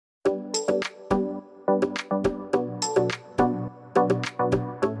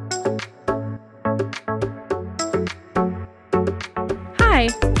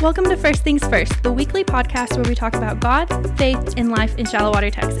Welcome to First Things First, the weekly podcast where we talk about God, faith, and life in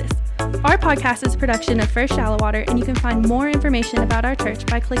Shallowater, Texas. Our podcast is a production of First Shallowater, and you can find more information about our church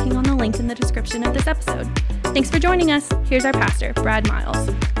by clicking on the link in the description of this episode. Thanks for joining us. Here's our pastor, Brad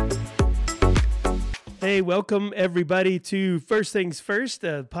Miles. Hey, welcome everybody to First Things First,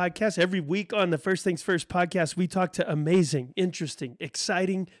 a podcast. Every week on the First Things First podcast, we talk to amazing, interesting,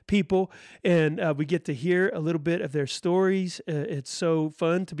 exciting people, and we get to hear a little bit of their stories. It's so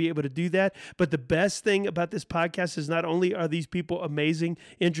fun to be able to do that. But the best thing about this podcast is not only are these people amazing,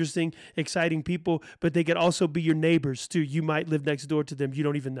 interesting, exciting people, but they could also be your neighbors too. You might live next door to them. You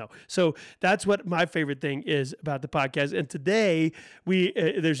don't even know. So that's what my favorite thing is about the podcast. And today,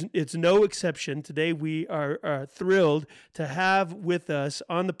 it's no exception. Today, we are thrilled to have with us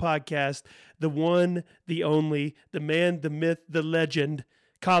on the podcast the one, the only, the man, the myth, the legend,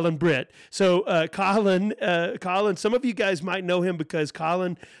 Collin Britt. So Collin, some of you guys might know him because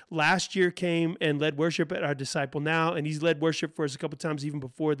Collin last year came and led worship at our Disciple Now, and he's led worship for us a couple times even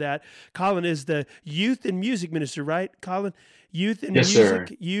before that. Collin is the youth and music minister, right, Collin? Youth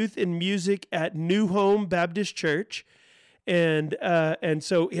and music at New Home Baptist Church. And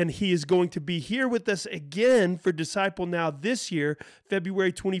he is going to be here with us again for Disciple Now this year,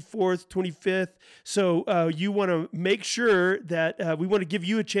 February 24th, 25th. So you want to make sure that we want to give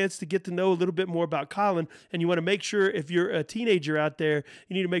you a chance to get to know a little bit more about Collin. And you want to make sure if you're a teenager out there,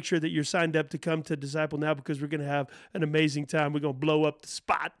 you need to make sure that you're signed up to come to Disciple Now because we're going to have an amazing time. We're going to blow up the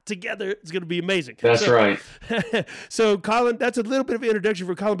spot together. It's going to be amazing. That's right. So Collin, that's a little bit of an introduction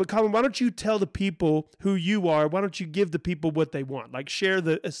for Collin. But Collin, why don't you tell the people who you are? Why don't you give the people what they want? Like share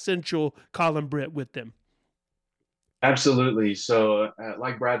the essential Collin Britt with them. Absolutely. So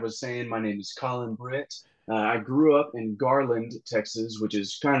like Brad was saying, my name is Collin Britt. I grew up in Garland, Texas, which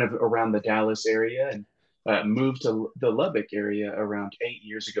is kind of around the Dallas area, and moved to the Lubbock area around 8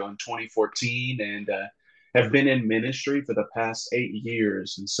 years ago in 2014, and have been in ministry for the past 8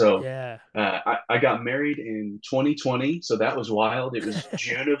 years. And so I got married in 2020, so that was wild. It was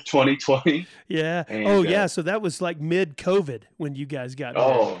June of 2020. Yeah. And, so that was like mid-COVID when you guys got married.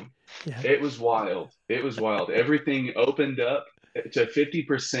 Oh, yeah. It was wild. It was wild. Everything opened up to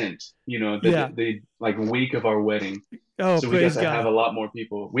 50%, the like week of our wedding. Oh, so we got to have a lot more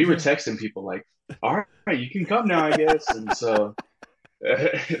people. We were texting people like, all right, you can come now, I guess. And so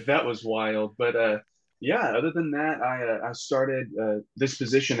that was wild. But other than that, I started this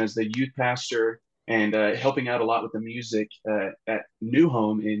position as the youth pastor and helping out a lot with the music at New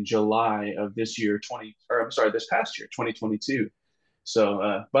Home in July of this past year, 2022.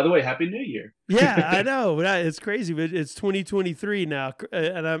 So, by the way, Happy New Year. Yeah, I know. It's crazy, but it's 2023 now,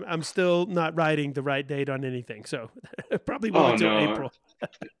 and I'm still not writing the right date on anything. So probably won't until April.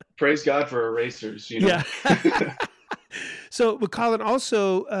 Praise God for erasers, Yeah. So, but Collin,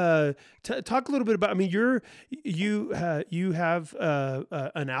 also talk a little bit about. I mean, you have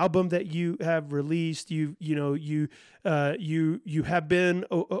an album that you have released. You have been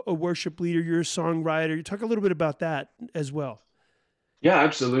a worship leader. You're a songwriter. You talk a little bit about that as well. Yeah,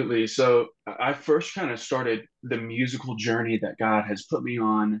 absolutely. So I first kind of started the musical journey that God has put me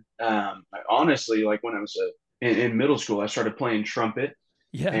on. Honestly, like when I was in middle school, I started playing trumpet.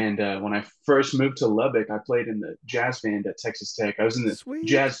 Yeah. And when I first moved to Lubbock, I played in the jazz band at Texas Tech. I was in the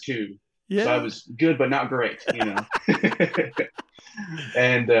jazz too. Yeah. So I was good, but not great,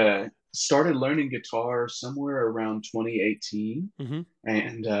 And started learning guitar somewhere around 2018. Mm-hmm.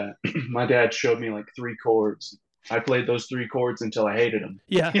 And my dad showed me like 3 chords. I played those 3 chords until I hated them.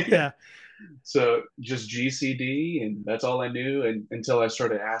 Yeah, yeah. So just G, C, D, and that's all I knew. And until I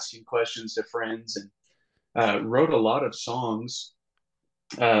started asking questions to friends and wrote a lot of songs.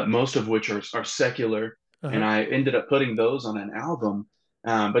 Most of which are secular, and I ended up putting those on an album.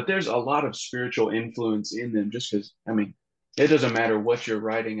 But there's a lot of spiritual influence in them just because, it doesn't matter what you're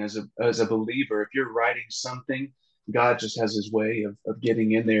writing as a believer. If you're writing something, God just has his way of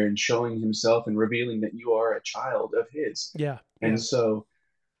getting in there and showing himself and revealing that you are a child of his. Yeah. And so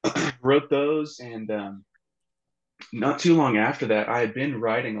wrote those, and not too long after that, I had been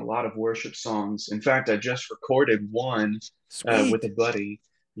writing a lot of worship songs. In fact, I just recorded one with a buddy.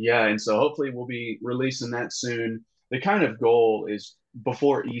 Yeah, and so hopefully we'll be releasing that soon. The kind of goal is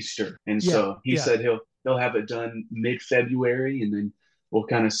before Easter. And so he said he'll have it done mid-February, and then we'll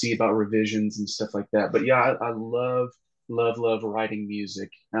kind of see about revisions and stuff like that. But yeah, I love writing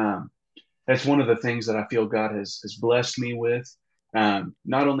music. That's one of the things that I feel God has blessed me with.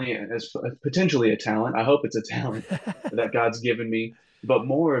 Not only as potentially a talent, I hope it's a talent that God's given me, but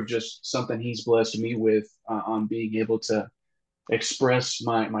more of just something he's blessed me with on being able to express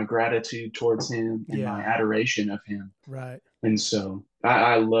my gratitude towards him and my adoration of him. Right. And so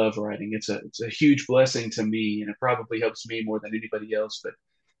I love writing. It's a huge blessing to me, and it probably helps me more than anybody else. But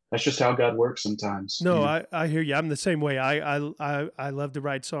that's just how God works sometimes. No, I hear you. I'm the same way. I love to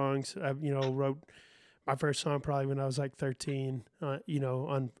write songs. I, wrote my first song probably when I was like 13, on a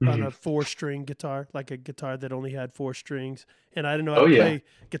 4-string guitar, like a guitar that only had 4 strings. And I didn't know how Oh to yeah, play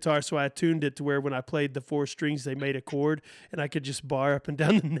guitar, so I tuned it to where when I played the 4 strings, they made a chord, and I could just bar up and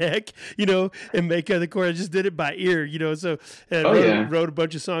down the neck, and make the chord. I just did it by ear, So and oh wrote, yeah, wrote a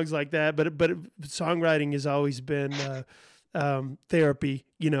bunch of songs like that. But songwriting has always been therapy,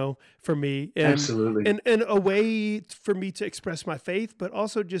 for me, and absolutely. and a way for me to express my faith, but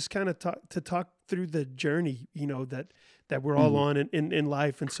also just kind of talk through the journey, that we're all Mhm. on in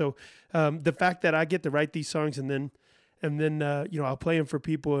life. And so the fact that I get to write these songs and then I'll play them for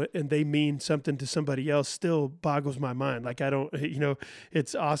people and they mean something to somebody else still boggles my mind. Like I don't,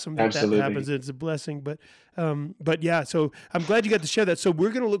 it's awesome that happens. Absolutely. It's a blessing, but yeah, so I'm glad you got to share that. So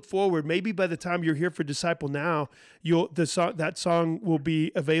we're going to look forward. Maybe by the time you're here for Disciple Now, that song will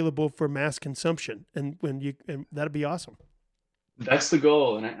be available for mass consumption, and that'll be awesome. That's the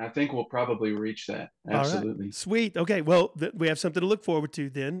goal, and I think we'll probably reach that. All right. Absolutely. Sweet. Okay. Well, we have something to look forward to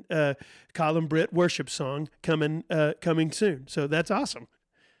then. Collin Britt worship song coming soon. So that's awesome.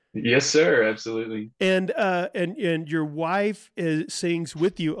 Yes, sir. Absolutely. And your wife sings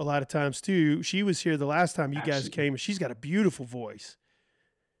with you a lot of times too. She was here the last time you guys Absolutely. came. She's got a beautiful voice.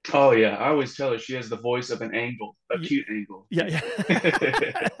 Oh yeah, I always tell her she has the voice of an angle, a Y- cute angle. Yeah,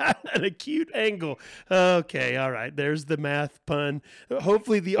 yeah. An acute angle. Okay, all right. There's the math pun.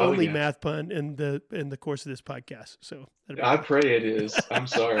 Hopefully, the Oh only yeah, math pun in the course of this podcast. So that'll be I good. pray it is. I'm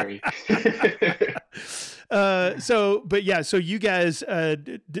sorry. But yeah, so you guys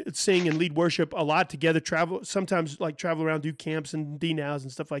sing and lead worship a lot together. Sometimes like travel around, do camps and D-nows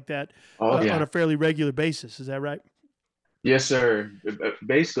and stuff like that Oh on yeah. a fairly regular basis. Is that right? Yes, sir.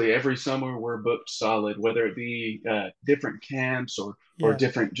 Basically, every summer we're booked solid, whether it be different camps or Yeah,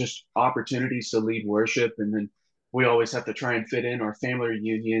 different just opportunities to lead worship, and then we always have to try and fit in our family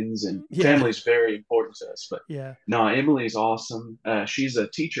reunions, and yeah, family is very important to us. But yeah. no, Emily's awesome. She's a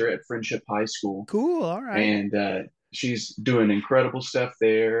teacher at Friendship High School, Cool. All right. and she's doing incredible stuff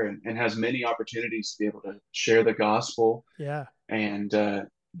there, and has many opportunities to be able to share the gospel, Yeah, and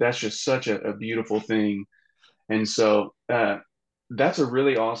that's just such a beautiful thing. And so that's a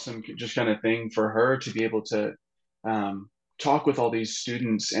really awesome just kind of thing for her to be able to um, talk with all these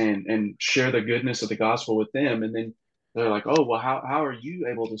students and share the goodness of the gospel with them. And then they're like, oh, well, how are you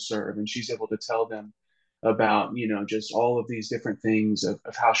able to serve? And she's able to tell them about, just all of these different things of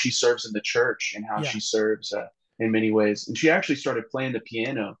how she serves in the church and how yeah. she serves in many ways. And she actually started playing the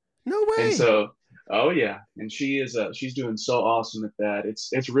piano. No And way. so, oh yeah, and she's doing so awesome at that.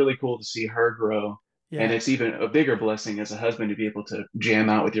 It's really cool to see her grow, and Yeah. it's even a bigger blessing as a husband to be able to jam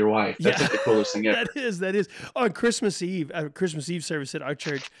out with your wife. That's Yeah, like the coolest thing that ever. is on Christmas Eve service at our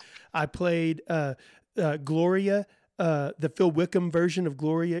church. I played Gloria, the Phil Wickham version of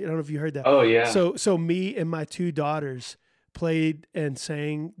Gloria. I don't know if you heard that. Oh yeah. So me and my 2 daughters played and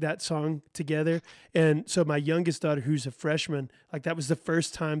sang that song together. And so my youngest daughter, who's a freshman, like that was the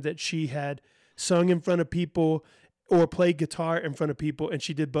first time that she had sung in front of people or played guitar in front of people, and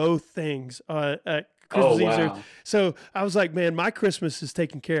she did both things at Oh Christmas Eve service. wow. So I was like, man, my Christmas is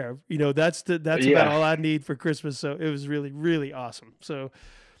taken care of. That's about Yeah. all I need for Christmas. So it was really, really awesome. So,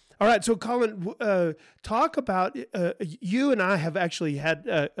 all right. So Collin, talk about you and I have actually had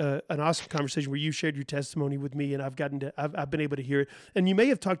an awesome conversation where you shared your testimony with me, and I've been able to hear it. And you may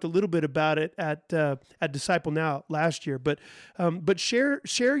have talked a little bit about it at Disciple Now last year, but share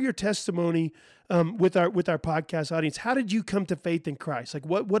your testimony with our podcast audience. How did you come to faith in Christ? Like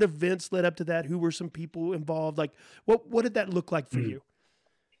what events led up to that? Who were some people involved? Like what did that look like for Mhm. you?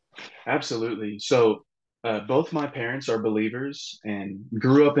 Absolutely. So both my parents are believers and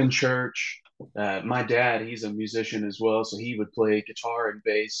grew up in church. My dad, he's a musician as well, so he would play guitar and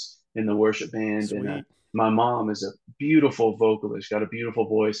bass in the worship band. And Sweet. my mom is a beautiful vocalist, got a beautiful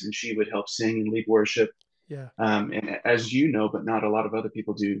voice, and she would help sing and lead worship. Yeah. And as you know, but not a lot of other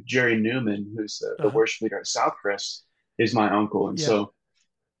people do, Jerry Newman, who's the Uh-huh. worship leader at Southcrest, is my uncle. And Yeah. so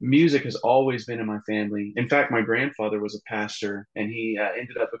music has always been in my family. In fact, my grandfather was a pastor, and he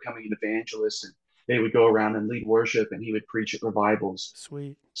ended up becoming an evangelist. And they would go around and lead worship, and he would preach at revivals.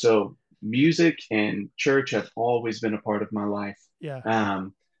 Sweet. So music and church have always been a part of my life. Yeah.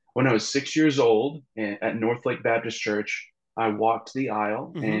 Um, when I was 6 years old at Northlake Baptist Church, I walked the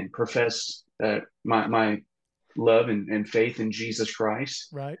aisle Mm-hmm. and professed my love and faith in Jesus Christ,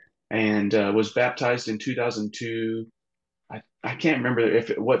 Right. and was baptized in 2002. I can't remember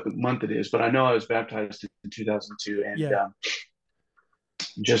what month it is, but I know I was baptized in 2002. And Yeah.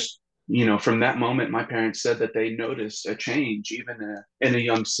 just, from that moment, my parents said that they noticed a change, even in a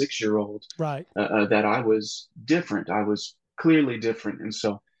young 6-year-old, Right. that I was different. I was clearly different. And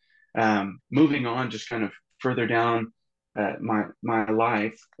so, moving on, just kind of further down my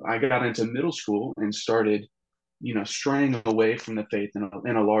life, I got into middle school and started, straying away from the faith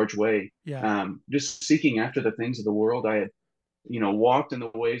in a large way. Yeah. Just seeking after the things of the world. I had, walked in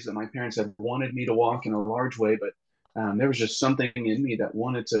the ways that my parents had wanted me to walk in a large way, but there was just something in me that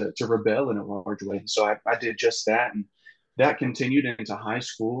wanted to rebel in a large way. So I did just that, and that continued into high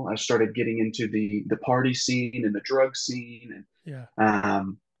school. I started getting into the party scene and the drug scene, Yeah.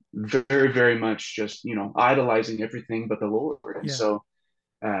 and very, very much just, idolizing everything but the Lord. And Yeah. so,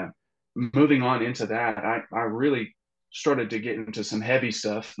 uh, moving on into that, I really started to get into some heavy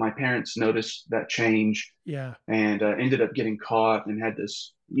stuff. My parents noticed that change, Yeah. and ended up getting caught, and had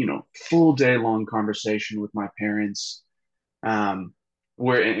this, full day long conversation with my parents. Um,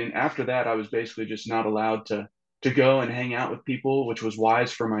 where and after that, I was basically just not allowed to go and hang out with people, which was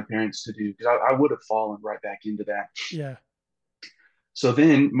wise for my parents to do, because I would have fallen right back into that. Yeah. So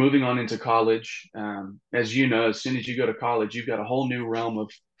then, moving on into college, as you know, as soon as you go to college, you've got a whole new realm of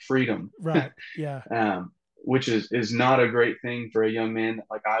freedom, Right. Yeah. which is not a great thing for a young man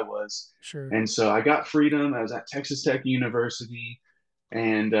like I was. Sure. And so I got freedom. I was at Texas Tech University,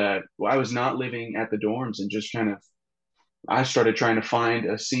 and I was not living at the dorms, and just kind of I started trying to find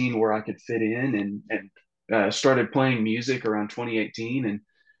a scene where I could fit in, and started playing music around 2018. And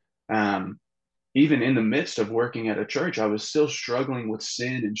um, even in the midst of working at a church, I was still struggling with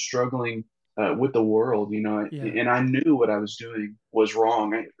sin and struggling with the world, Yeah. and I knew what I was doing was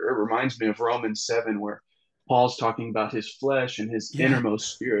wrong. It reminds me of Romans 7, where Paul's talking about his flesh and his Yeah.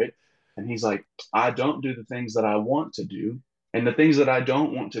 innermost spirit. And he's like, I don't do the things that I want to do, and the things that I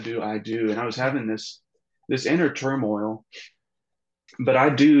don't want to do, I do. And I was Yeah. having this inner turmoil, but I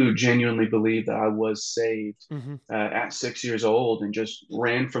do genuinely believe that I was saved Mm-hmm. at 6 years old, and just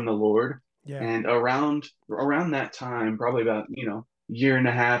ran from the Lord. Yeah. And around that time, probably about, year and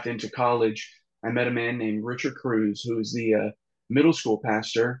a half into college, I met a man named Richard Cruz, who was the middle school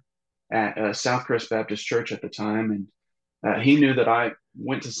pastor at Southcrest Baptist Church at the time. And he knew that I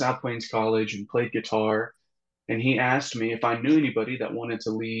went to South Plains College and played guitar. And he asked me if I knew anybody that wanted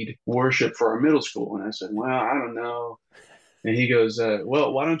to lead worship for our middle school. And I said, well, I don't know. And he goes,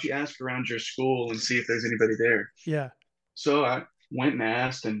 well, why don't you ask around your school and see if there's anybody there? Yeah. So I went and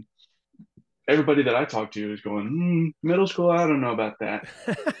asked, and everybody that I talked to was going, middle school, I don't know about that.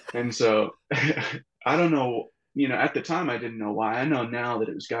 And so I don't know, at the time I didn't know why. I know now that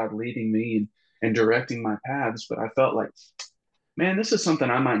it was God leading me and directing my paths, but I felt like, man, this is something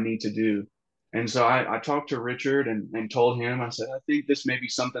I might need to do. And so I talked to Richard, and told him, I said, I think this may be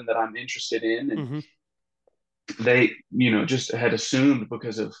something that I'm interested in. And Mm-hmm. they, just had assumed,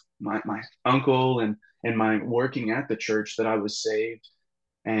 because of my uncle and my working at the church, that I was saved,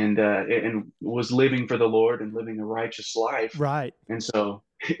 and was living for the Lord and living a righteous life. Right. And so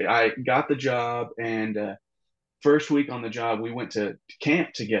I got the job, and first week on the job, we went to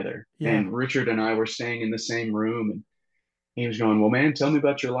camp together, Yeah. and Richard and I were staying in the same room. And he was going, well, man, tell me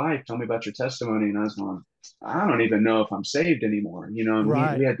about your life. Tell me about your testimony. And I was going, I don't even know if I'm saved anymore. And we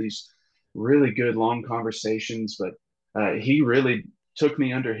Right. had these really good long conversations, but he really took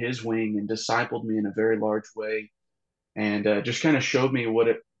me under his wing and discipled me in a very large way, and just kind of showed me what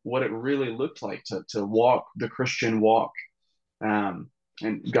it really looked like to walk the Christian walk. And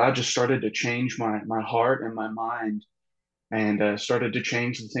God just started to change my heart and my mind, and started to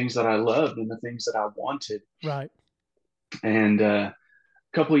change the things that I loved and the things that I wanted. Right. And a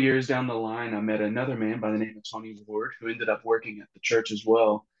couple of years down the line, I met another man by the name of Tony Ward, who ended up working at the church as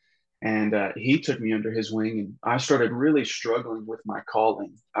well. And he took me under his wing, and I started really struggling with my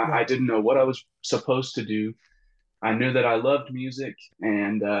calling. I Right. didn't know what I was supposed to do. I knew that I loved music,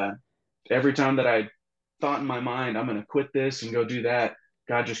 and every time that I thought in my mind, I'm going to quit this and go do that,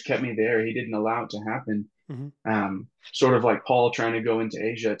 God just kept me there. He didn't allow it to happen. Mm-hmm. Sort of like Paul trying to go into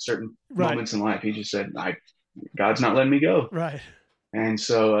Asia at certain Right. moments in life. He just said, God's not letting me go. Right. And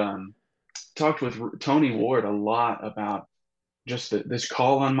so talked with Tony Ward a lot about just this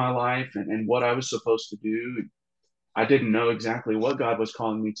call on my life, and what I was supposed to do. I didn't know exactly what God was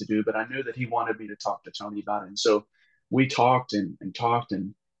calling me to do, but I knew that he wanted me to talk to Tony about it. And so we talked and talked,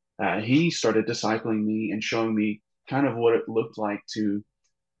 and he started discipling me and showing me kind of what it looked like to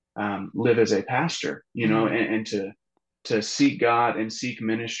live as a pastor, Mm-hmm. and to seek God and seek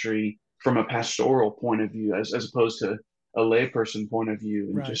ministry from a pastoral point of view, as opposed to a layperson point of view,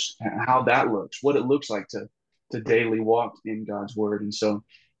 and Right. just how that looks, what it looks like to daily walk in God's word. And so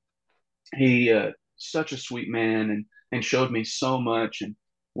he, such a sweet man, and and showed me so much. And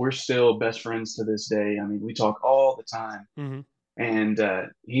we're still best friends to this day. I mean, we talk all the time. Mm-hmm.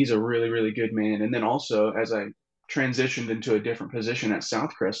 And he's a really, really good man. And then also, as I transitioned into a different position at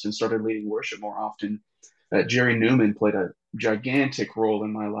Southcrest and started leading worship more often, Jerry Newman played a gigantic role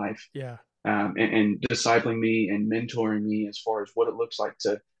in my life, Yeah. and discipling me and mentoring me as far as what it looks like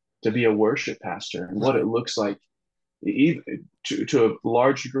to be a worship pastor, and what Right. it looks like, even to a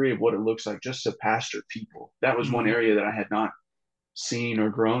large degree, of what it looks like just to pastor people. That was one Mm-hmm. area that I had not seen or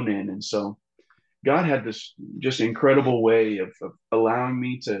grown in. And so God had this just incredible way of allowing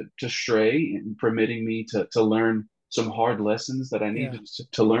me to stray and permitting me to learn some hard lessons that I Yeah. needed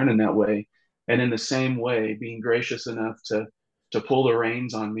to learn in that way. And in the same way, being gracious enough to pull the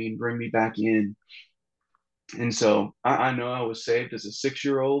reins on me and bring me back in. And so I know I was saved as a 6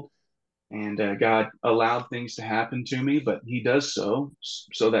 year old, and God allowed things to happen to me, but He does so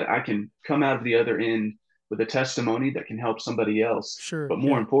that I can come out of the other end with a testimony that can help somebody else. Sure. But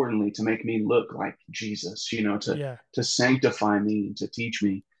more Yeah. importantly, to make me look like Jesus, Yeah. to sanctify me and to teach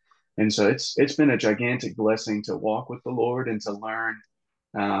me. And so it's been a gigantic blessing to walk with the Lord and to learn,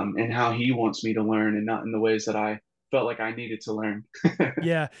 and how He wants me to learn, and not in the ways that I felt like I needed to learn.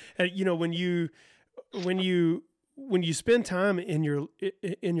 Yeah. And when you when you spend time in your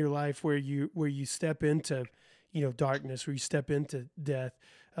life where you step into darkness, where you step into death,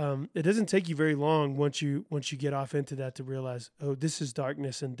 it doesn't take you very long once you get off into that to realize, oh, this is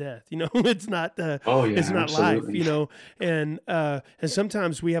darkness and death. It's not Oh it's yeah, not life. absolutely. And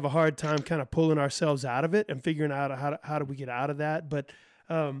sometimes we have a hard time kind of pulling ourselves out of it and figuring out how do we get out of that.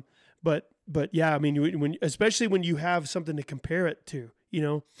 Um, but yeah, I mean, when especially when you have something to compare it to,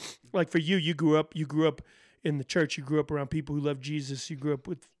 like for you, you grew up in the church, you grew up around people who loved Jesus, you grew up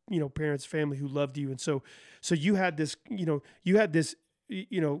with parents, family who loved you, and so you had this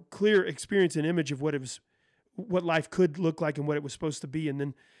clear experience and image of what life could look like and what it was supposed to be,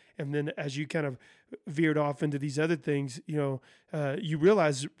 and then as you kind of veered off into these other things, you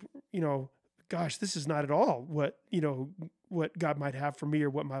realize, gosh, this is not at all what God might have for me, or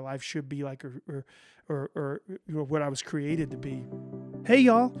what my life should be like, or what I was created to be. Hey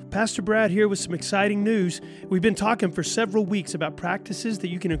y'all, Pastor Brad here with some exciting news. We've been talking for several weeks about practices that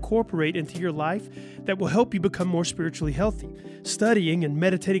you can incorporate into your life that will help you become more spiritually healthy. Studying and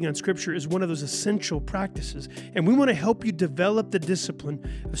meditating on Scripture is one of those essential practices, and we want to help you develop the discipline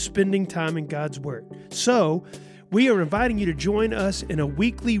of spending time in God's Word. So, we are inviting you to join us in a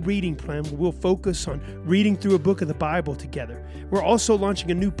weekly reading plan where we'll focus on reading through a book of the Bible together. We're also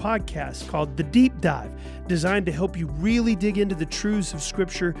launching a new podcast called The Deep Dive, designed to help you really dig into the truths of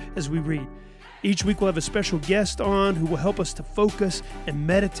Scripture as we read. Each week we'll have a special guest on who will help us to focus and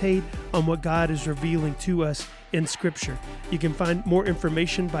meditate on what God is revealing to us in Scripture. You can find more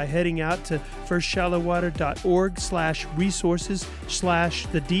information by heading out to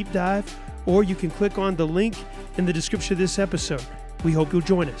firstshallowater.org/resources/The Deep Dive, or you can click on the link in the description of this episode. We hope you'll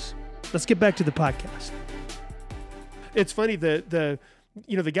join us. Let's get back to the podcast. It's funny, the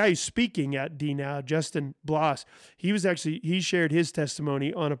guy who's speaking at D now, Justin Bloss, he shared his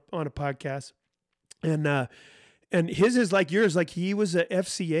testimony on a podcast, and his is like yours. Like, he was a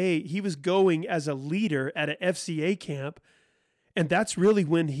FCA, he was going as a leader at an FCA camp. And that's really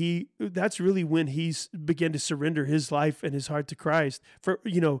when he began to surrender his life and his heart to Christ for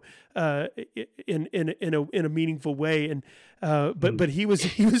in a meaningful way. And but he was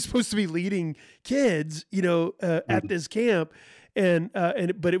supposed to be leading kids at this camp,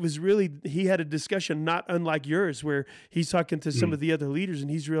 but it was really, he had a discussion not unlike yours where he's talking to some of the other leaders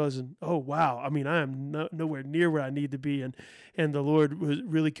and he's realizing, oh wow, I mean, I am nowhere near where I need to be, and the Lord was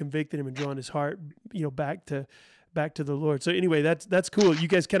really convicting him and drawing his heart back to the Lord. So anyway, that's cool. You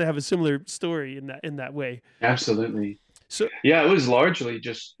guys kind of have a similar story in that way. Absolutely. So yeah, it was largely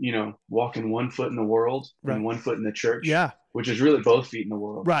just, walking one foot in the world right. and one foot in the church. Yeah. Which is really both feet in the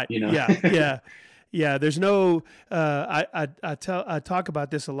world. Right. Yeah. Yeah. There's no, I talk about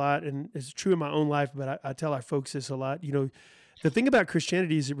this a lot, and it's true in my own life, but I tell our folks this a lot. The thing about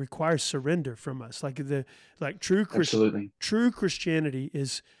Christianity is it requires surrender from us. True Christianity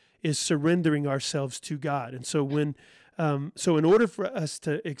is surrendering ourselves to God. And so so in order for us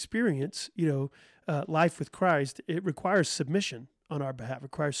to experience, life with Christ, it requires submission on our behalf. It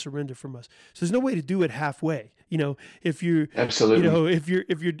requires surrender from us. So there's no way to do it halfway. If you absolutely, if you're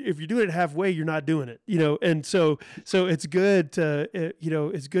doing it halfway, you're not doing it. And so it's good to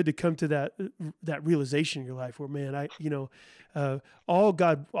it's good to come to that realization in your life where, man, all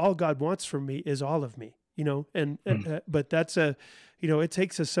God wants from me is all of me. But that's it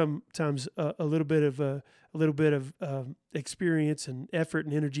takes us sometimes a little bit of experience and effort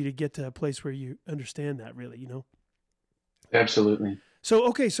and energy to get to a place where you understand that really. Absolutely. So,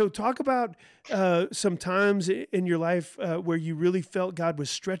 okay, so talk about some times in your life where you really felt God was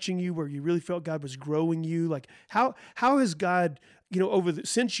stretching you, where you really felt God was growing you. Like how has God,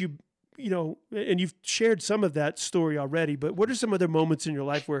 since and you've shared some of that story already, but what are some other moments in your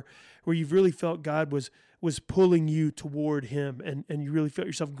life where you've really felt God was pulling you toward Him, and you really felt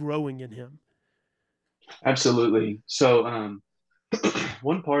yourself growing in Him? Absolutely. So,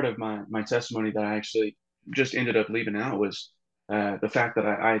 one part of my testimony that I actually just ended up leaving out was the fact that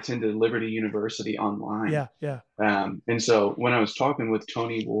I attended Liberty University online. Yeah, yeah, And so when I was talking with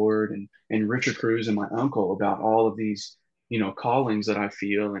Tony Ward and Richard Cruz and my uncle about all of these, callings that I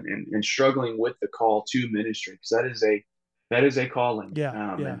feel and struggling with the call to ministry, because that is a calling.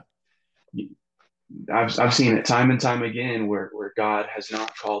 yeah, yeah, And I've seen it time and time again where God has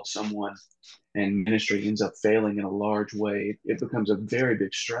not called someone and ministry ends up failing in a large way. It becomes a very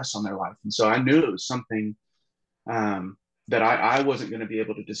big stress on their life. And so I knew it was something that I wasn't going to be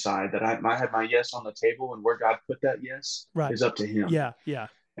able to decide, that I had my yes on the table, and where God put that yes right. is up to Him. Yeah, yeah,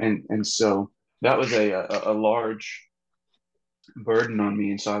 And so that was a large burden on me.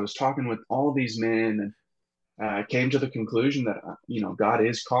 And so I was talking with all these men, and I came to the conclusion that God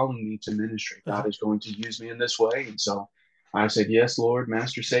is calling me to ministry. God is going to use me in this way. And so I said, yes, Lord,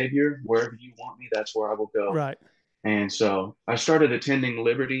 Master Savior, wherever you want me, that's where I will go. right. And so I started attending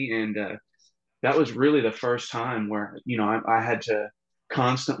Liberty, and that was really the first time where I had to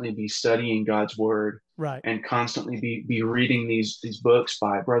constantly be studying God's Word, Right. and constantly be reading these books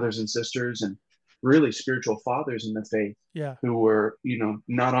by brothers and sisters and really spiritual fathers in the faith, Yeah, who were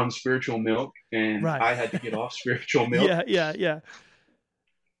not on spiritual milk, and right. I had to get off spiritual milk. Yeah, yeah, yeah.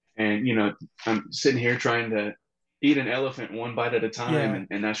 And I'm sitting here trying to eat an elephant one bite at a time, Yeah.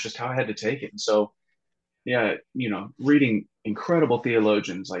 and that's just how I had to take it. And so yeah, reading incredible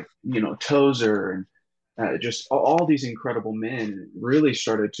theologians like Tozer and just all these incredible men really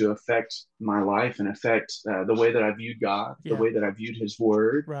started to affect my life and affect the way that I viewed God, the Yeah. way that I viewed His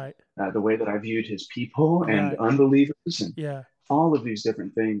Word, Right. the way that I viewed His people and Right. unbelievers, and Yeah. all of these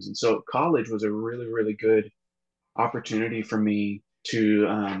different things. And so college was a really, really good opportunity for me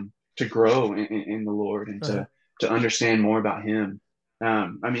to grow in the Lord and to understand more about Him.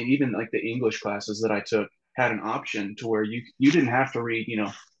 I mean, even like the English classes that I took had an option to where you didn't have to read,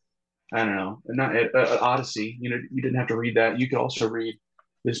 I don't know, not Odyssey. You didn't have to read that. You could also read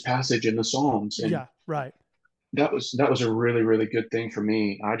this passage in the Psalms, and Yeah. Right. that was a really, really good thing for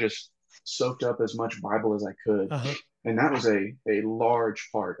me. I just soaked up as much Bible as I could, and that was a large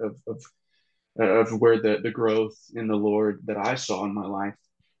part of where the growth in the Lord that I saw in my life.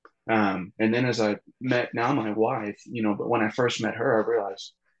 And then as I met now my wife, but when I first met her, I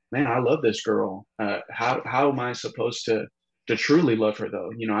realized, man, I love this girl. How am I supposed to truly love her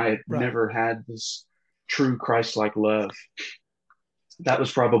though? I had never had this true Christ-like love. That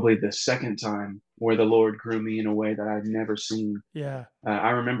was probably the second time where the Lord grew me in a way that I'd never seen. Yeah.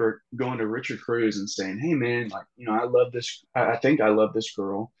 I remember going to Richard Cruz and saying, hey man, like, I love this. I think I love this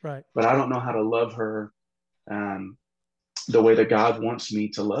girl, Right. but I don't know how to love her. The way that God wants me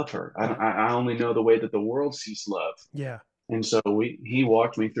to love her. I only know the way that the world sees love. Yeah. And so he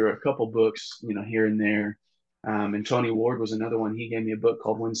walked me through a couple books, here and there. And Tony Ward was another one. He gave me a book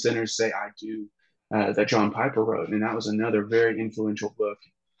called When Sinners Say I Do, that John Piper wrote. And that was another very influential book.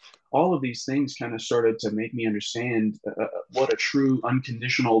 All of these things kind of started to make me understand what a true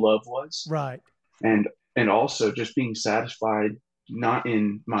unconditional love was. Right. And also just being satisfied, not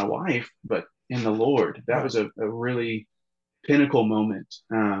in my wife, but in the Lord. That was a really pinnacle moment.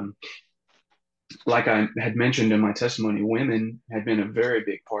 Like I had mentioned in my testimony, women had been a very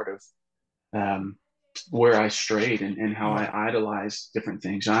big part of where I strayed and how I idolized different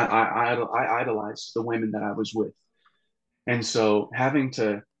things. I idolized the women that I was with. And so having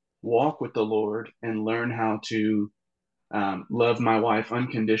to walk with the Lord and learn how to love my wife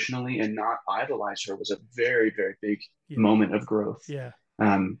unconditionally and not idolize her was a very, very big moment of growth. Yeah.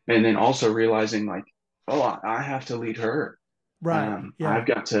 And then also realizing like, oh, I have to lead her. Right.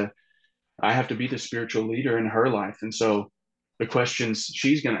 I have to be the spiritual leader in her life. And so the questions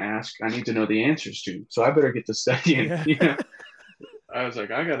she's going to ask, I need to know the answers to. So I better get to studying. Yeah. I was like,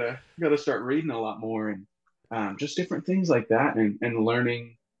 I gotta start reading a lot more, and just different things like that, and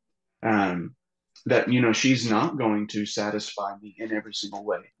learning that she's not going to satisfy me in every single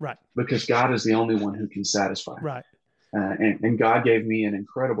way. Right. Because God is the only one who can satisfy. Right. And God gave me an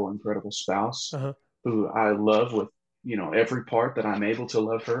incredible spouse who I love with every part that I'm able to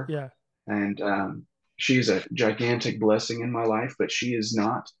love her. Yeah. And she's a gigantic blessing in my life, but she is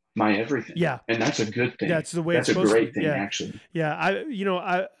not my everything. Yeah. And that's a good thing. That's the way that's it's a supposed great to be. thing, Yeah. actually. Yeah.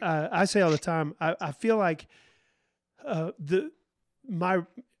 I say all the time, I feel like the my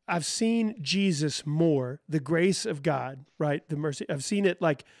I've seen Jesus more, the grace of God, right? The mercy. I've seen it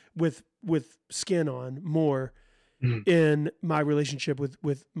like with skin on more Mhm. in my relationship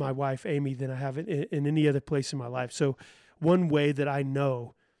with my wife Amy than I have in any other place in my life. So one way that I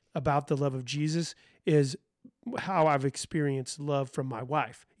know about the love of Jesus is how I've experienced love from my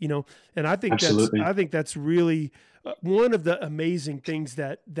wife, and Absolutely. I think that's really one of the amazing things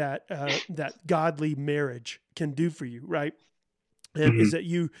that godly marriage can do for you, right? And is Mhm. that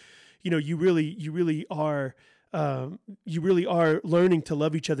you really are learning to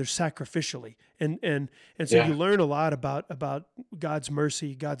love each other sacrificially, and so you Yeah. learn a lot about God's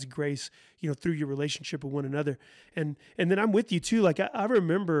mercy, God's grace, through your relationship with one another. And then I'm with you too. Like I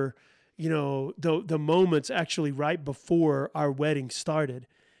remember, the moments actually right before our wedding started,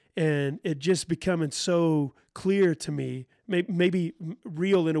 and it just becoming so clear to me, maybe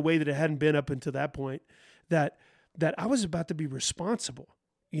real in a way that it hadn't been up until that point, that I was about to be responsible,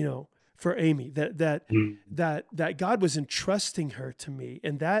 for Amy, Mhm. that God was entrusting her to me,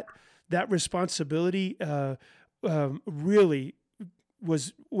 and that responsibility really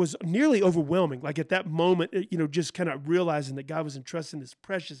was nearly overwhelming. Like at that moment, just kind of realizing that God was entrusting this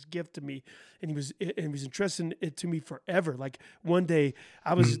precious gift to me, and he was entrusting it to me forever. Like one day,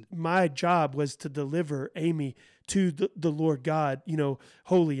 Mhm. my job was to deliver Amy to the Lord God,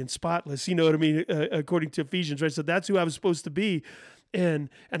 holy and spotless. You know what I mean? According to Ephesians, right? So that's who I was supposed to be, and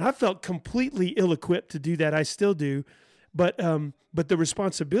I felt completely ill-equipped to do that. I still do, but the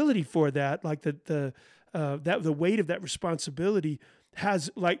responsibility for that, like the weight of that responsibility has,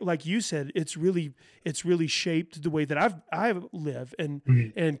 like you said, it's really shaped the way that I live,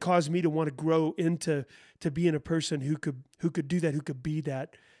 Mhm. and caused me to want to grow into to being a person who could do that, who could be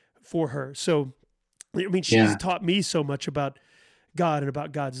that for her. So I mean, she's Yeah. taught me so much about God and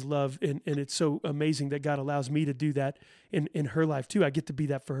about God's love, and it's so amazing that God allows me to do that in her life too. I get to be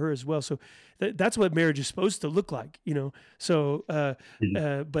that for her as well. So that's what marriage is supposed to look like, So,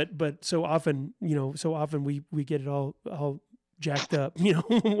 Mhm. but so often, we get it all jacked up,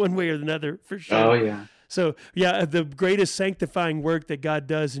 one way or another for Oh sure. yeah. So yeah, the greatest sanctifying work that God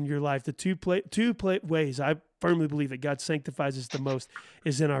does in your life, the ways I firmly believe that God sanctifies us the most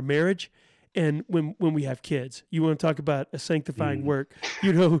is in our marriage, and when we have kids. You want to talk about a sanctifying Mhm. work?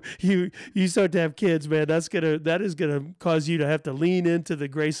 You start to have kids, man. That is gonna cause you to have to lean into the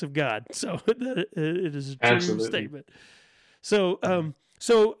grace of God. So it is a true Absolutely. statement. So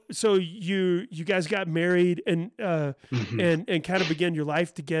so you guys got married, Mhm. and kind of began your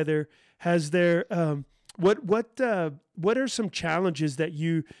life together. Has there what are some challenges that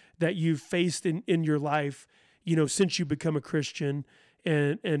you faced in your life, since you become a Christian,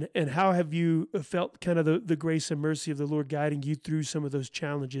 and how have you felt kind of the grace and mercy of the Lord guiding you through some of those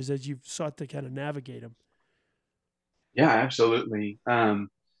challenges as you've sought to kind of navigate them? Yeah, absolutely.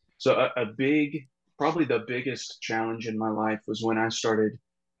 So probably the biggest challenge in my life was when I started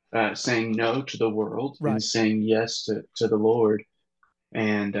saying no to the world and Right, saying yes to the Lord.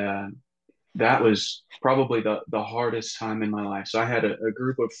 And that was probably the hardest time in my life. So I had a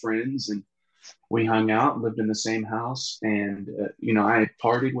group of friends, and we hung out, lived in the same house, and I had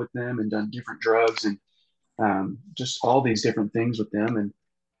partied with them and done different drugs and just all these different things with them. And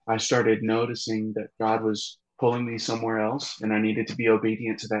I started noticing that God was pulling me somewhere else, and I needed to be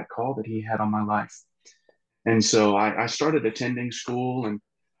obedient to that call that He had on my life. And so I started attending school, and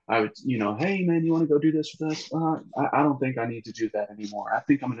I would, hey man, you want to go do this with us? I don't think I need to do that anymore. I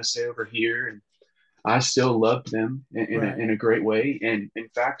think I'm going to stay over here. And I still loved them right, in a great way. And in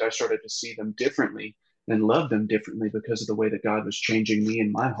fact, I started to see them differently and love them differently because of the way that God was changing me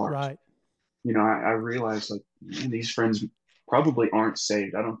in my heart. right. I realized like man, these friends probably aren't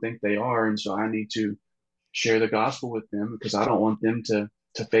saved. I don't think they are. And so I need to share the gospel with them because I don't want them to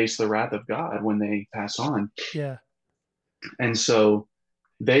face the wrath of God when they pass on. Yeah, And so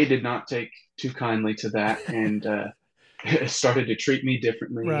they did not take too kindly to that, and started to treat me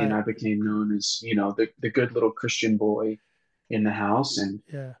differently. And right. I became known as, the good little Christian boy in the house. And,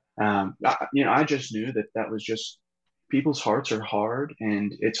 Yeah, I just knew that that was just people's hearts are hard,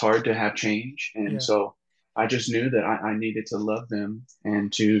 and it's hard to have change. And yeah, so I just knew that I needed to love them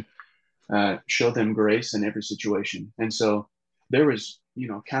and to show them grace in every situation. And so there was,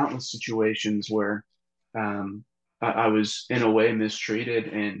 countless situations where um, I was in a way mistreated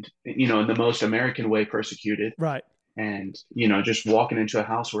and, in the most American way persecuted. right. And, just walking into a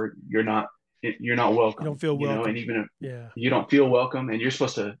house where you're not You don't welcome, feel and welcome. even if Yeah, you don't feel welcome and you're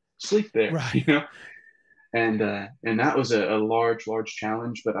supposed to sleep there, right. and that was a large, large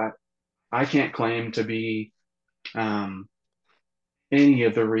challenge, but I can't claim to be, um, any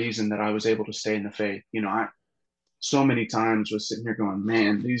of the reason that I was able to stay in the faith. so many times was sitting here going,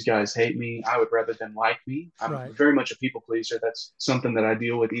 man, these guys hate me. I would rather them like me. I'm Right. very much a people pleaser. That's something that I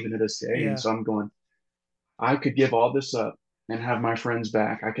deal with even to this day. And Yeah. so I'm going, I could give all this up and have my friends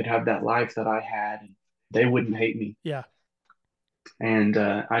back. I could have that life that I had, and they wouldn't hate me. Yeah. And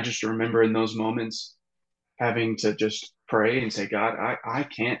I just remember in those moments having to just pray and say, God, I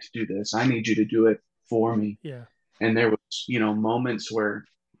can't do this. I need you to do it for me. Yeah. And there was, moments where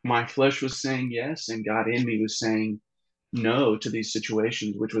my flesh was saying yes, and God in me was saying no to these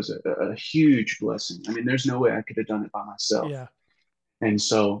situations, which was a huge blessing. I mean, there's no way I could have done it by myself. Yeah. And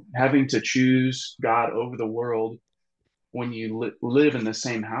so having to choose God over the world when you live in the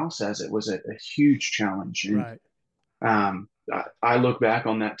same house as it was a huge challenge. And Right. I look back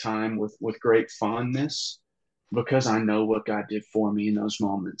on that time with great fondness because I know what God did for me in those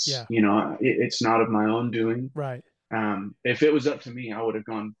moments. Yeah. It's not of my own doing. Right. If it was up to me, I would have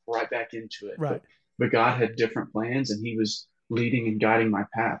gone right back into it. Right. But God had different plans, and He was leading and guiding my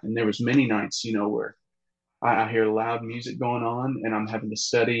path. And there was many nights, where I hear loud music going on, and I'm having to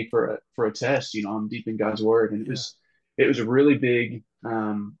study for a test. I'm deep in God's Word, and it was a really big,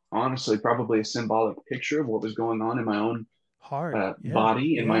 honestly, probably a symbolic picture of what was going on in my own heart,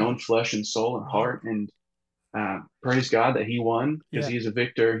 body, in my own flesh and soul and heart. And praise God that He won, because He is a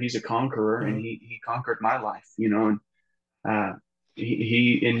victor. He's a conqueror, and he conquered my life. And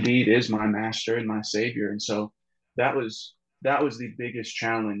he indeed is my master and my savior. And so that was the biggest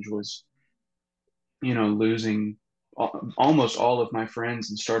challenge, was losing almost all of my friends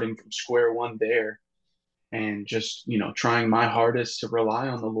and starting from square one there, and just trying my hardest to rely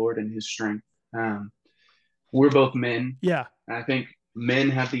on the Lord and His strength. We're both men. Yeah. And I think men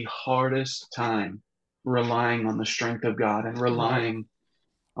have the hardest time relying on the strength of God and relying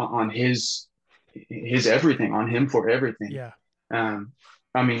on his everything, on Him for everything. Yeah.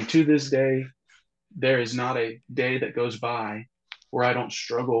 I mean, to this day, there is not a day that goes by where I don't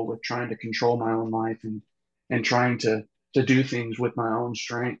struggle with trying to control my own life and trying to do things with my own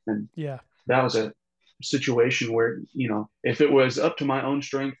strength. And that was a situation where, if it was up to my own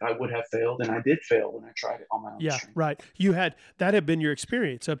strength, I would have failed. And I did fail when I tried it on my own strength. Right. That had been your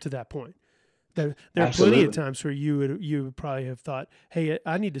experience up to that point. There are Absolutely. plenty of times where you would probably have thought, hey,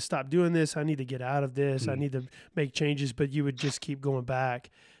 I need to stop doing this. I need to get out of this. I need to make changes. But you would just keep going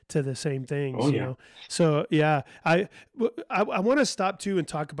back to the same things, you know? So I want to stop too and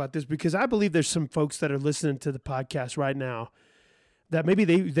talk about this, because I believe there's some folks that are listening to the podcast right now that maybe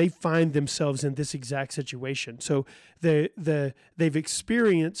they find themselves in this exact situation. So they've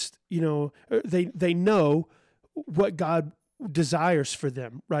experienced, they know what God desires for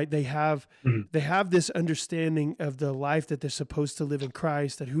them, right? They have this understanding of the life that they're supposed to live in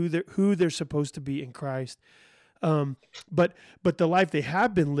Christ, that who they're supposed to be in Christ. But the life they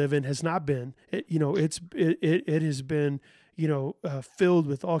have been living has not been. It has been filled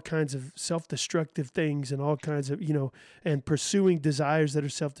with all kinds of self-destructive things and all kinds of and pursuing desires that are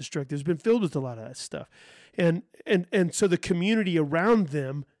self-destructive. It's been filled with a lot of that stuff, and so the community around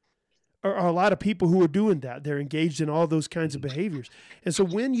them are a lot of people who are doing that. They're engaged in all those kinds of behaviors. And so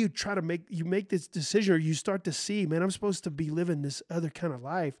when you try to make this decision, or you start to see, man, I'm supposed to be living this other kind of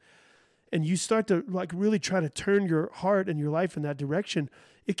life, and you start to really try to turn your heart and your life in that direction,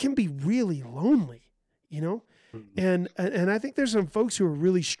 it can be really lonely, And I think there's some folks who are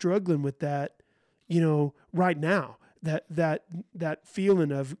really struggling with that, right now, that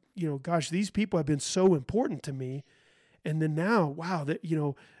feeling of, gosh, these people have been so important to me. And then now, wow, that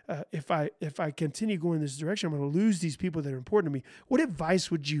if I continue going this direction, I'm going to lose these people that are important to me. What advice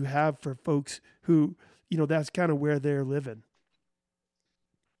would you have for folks who, that's kind of where they're living?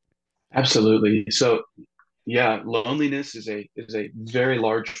 Absolutely. So, loneliness is a very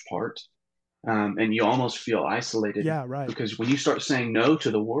large part, and you almost feel isolated. Yeah, right. Because when you start saying no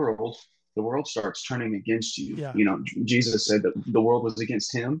to the world starts turning against you. Yeah. Jesus said that the world was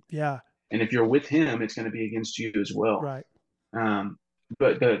against Him. Yeah. And if you're with Him, it's going to be against you as well. Right.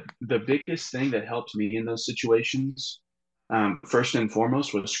 But the biggest thing that helped me in those situations, first and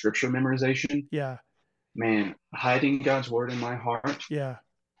foremost, was scripture memorization. Yeah. Man, hiding God's word in my heart. Yeah.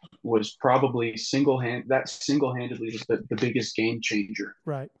 Was probably single-handedly was the biggest game changer.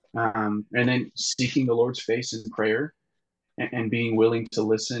 Right. And then seeking the Lord's face in prayer and being willing to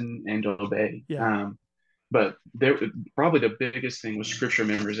listen and obey. Yeah. But probably the biggest thing was scripture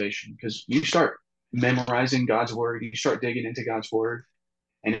memorization, because you start memorizing God's word, you start digging into God's word,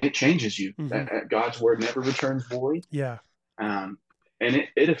 and it changes you. God's word never returns void. Yeah. And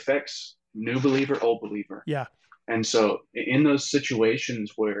it affects new believer, old believer. Yeah. And so in those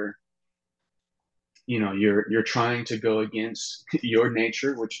situations where, you're trying to go against your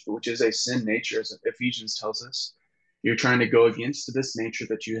nature, which is a sin nature, as Ephesians tells us, you're trying to go against this nature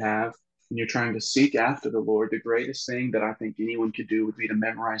that you have, and you're trying to seek after the Lord, the greatest thing that I think anyone could do would be to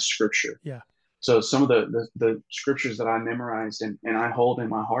memorize scripture. Yeah. So some of the scriptures that I memorized and I hold in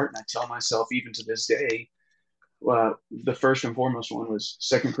my heart, and I tell myself even to this day, the first and foremost one was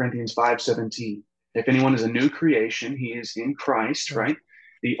 2 Corinthians 5:17. If anyone is a new creation, he is in Christ, right?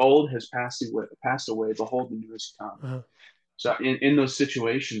 The old has passed away. Behold, the new has come. Uh-huh. So in those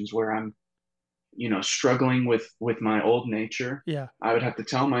situations where I'm, struggling with my old nature, Yeah. I would have to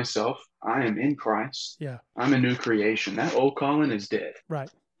tell myself, I am in Christ. Yeah. I'm a new creation. That old Collin is dead. Right.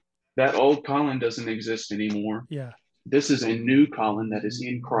 That old Collin doesn't exist anymore. Yeah. This is a new Collin that is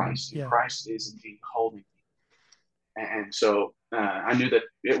in Christ. And Yeah. Christ is indeed holding me. And so I knew that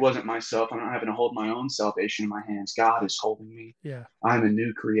it wasn't myself. I'm not having to hold my own salvation in my hands. God is holding me. Yeah. I'm a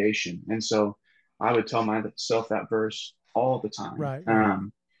new creation. And so I would tell myself that verse all the time. Right.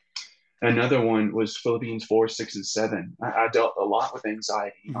 Another one was Philippians 4:6-7. I dealt a lot with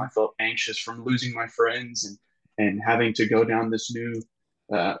anxiety. Mm-hmm. I felt anxious from losing my friends and having to go down this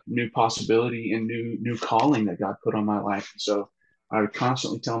new possibility and new calling that God put on my life. And so I would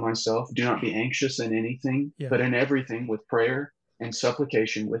constantly tell myself, do not be anxious in anything, but in everything with prayer and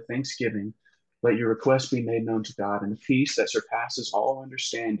supplication with thanksgiving, let your requests be made known to God, and the peace that surpasses all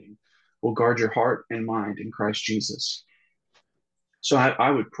understanding will guard your heart and mind in Christ Jesus. So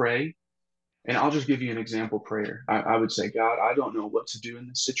I would pray, and I'll just give you an example prayer. I would say, God, I don't know what to do in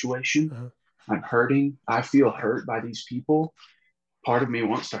this situation. Uh-huh. I'm hurting. I feel hurt by these people. Part of me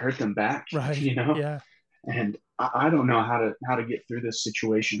wants to hurt them back, Right. Yeah. And I don't know how to get through this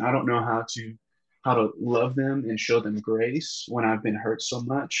situation. I don't know how to love them and show them grace when I've been hurt so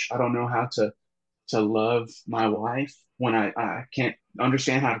much. I don't know how to love my wife when I can't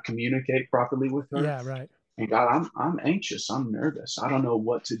understand how to communicate properly with her. Yeah, right. And God, I'm anxious. I'm nervous. I don't know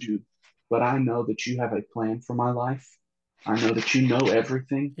what to do, but I know that you have a plan for my life. I know that you know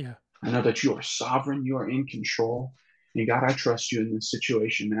everything. Yeah. I know that you are sovereign. You are in control. And God, I trust you in this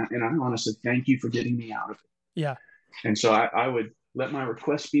situation. And I honestly thank you for getting me out of it. Yeah. And so I would let my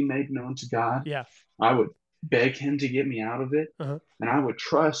requests be made known to God. Yeah. I would beg him to get me out of it. Uh-huh. And I would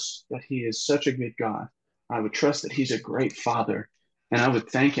trust that he is such a good God. I would trust that he's a great father. And I would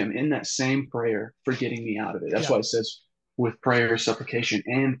thank him in that same prayer for getting me out of it. That's why it says with prayer, supplication,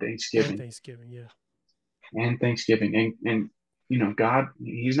 and thanksgiving. And thanksgiving. And God,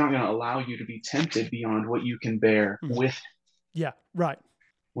 he's not going to allow you to be tempted beyond what you can bear with. Yeah, right.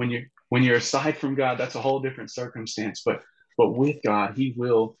 When you're aside from God, that's a whole different circumstance. But with God, he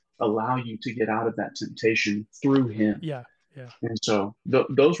will allow you to get out of that temptation through him. Yeah, yeah. And so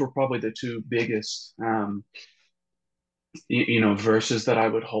those were probably the two biggest, verses that I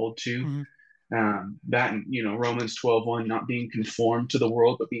would hold to. Mm-hmm. That and Romans 12:1, not being conformed to the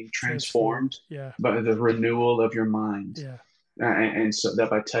world, but being transformed by the renewal of your mind. Yeah. And so that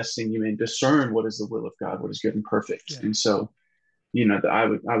by testing you may discern what is the will of God, what is good and perfect. Yeah. And so, I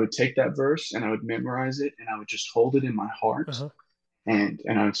would take that verse and I would memorize it and I would just hold it in my heart. Uh-huh. And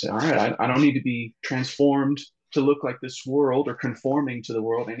I would say, all right, I don't need to be transformed to look like this world or conforming to the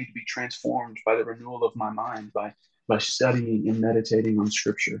world. I need to be transformed by the renewal of my mind, by studying and meditating on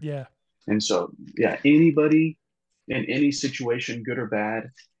scripture. Yeah. And so, anybody in any situation, good or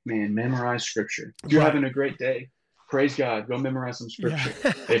bad, man, memorize scripture. If you're having a great day, praise God, go memorize some scripture.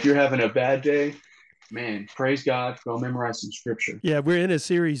 Yeah. If you're having a bad day, man, praise God, go memorize some scripture. Yeah, we're in a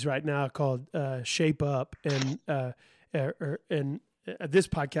series right now called Shape Up, and this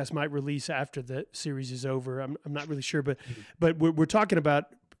podcast might release after the series is over. I'm not really sure, but we're talking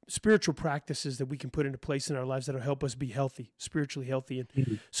about spiritual practices that we can put into place in our lives that'll help us be healthy, spiritually healthy.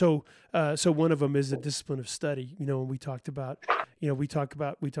 And so one of them is the discipline of study. When we talked about, we talked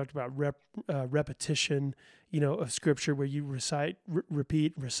about repetition, of scripture, where you recite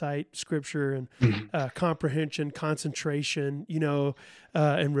scripture, and comprehension, concentration,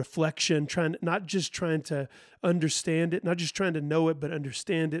 and reflection, not just trying to understand it, not just trying to know it, but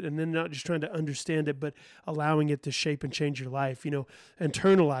understand it. And then not just trying to understand it, but allowing it to shape and change your life,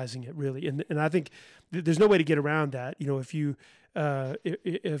 internalizing it really. And I think there's no way to get around that. If you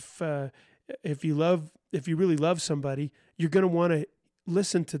really love somebody, you're going to want to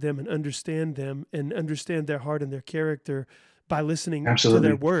listen to them and understand them and understand their heart and their character by listening to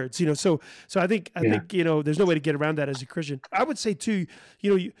their words. So I think there's no way to get around that as a Christian. I would say too,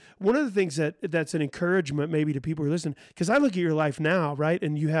 one of the things that's an encouragement maybe to people who are listening, because I look at your life now, right?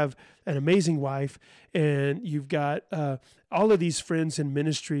 And you have an amazing wife, and you've got all of these friends in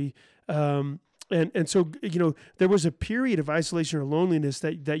ministry. And so, there was a period of isolation or loneliness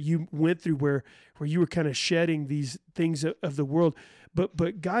that you went through where you were kind of shedding these things of the world. But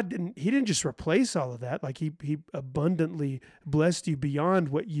he didn't just replace all of that. Like he abundantly blessed you beyond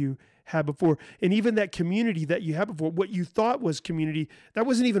what you had before. And even that community that you had before, what you thought was community, that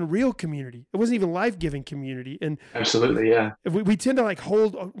wasn't even real community. It wasn't even life-giving community. And absolutely, yeah. We tend to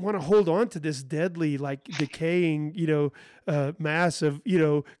want to hold on to this deadly, like decaying, mass of,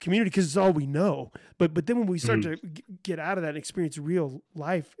 community because it's all we know. But then when we start to get out of that and experience real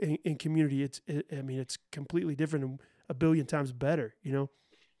life in community, it's completely different and a billion times better,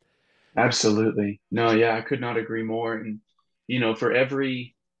 Absolutely. No, yeah, I could not agree more. And, for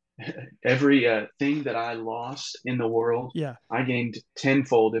every thing that I lost in the world, Yeah. I gained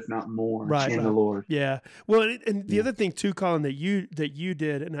tenfold, if not more, in the Lord. Yeah. Well, and the other thing too, Collin, that you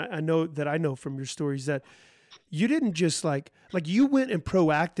did, and I know from your stories that you didn't just like you went and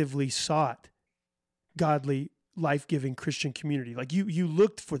proactively sought godly, life-giving Christian community. Like you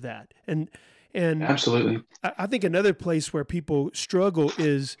looked for that. And absolutely. I think another place where people struggle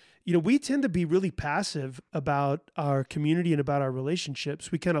is, we tend to be really passive about our community and about our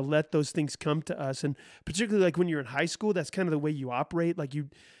relationships. We kind of let those things come to us. And particularly like when you're in high school, that's kind of the way you operate. Like you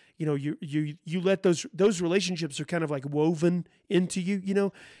let those relationships are kind of like woven into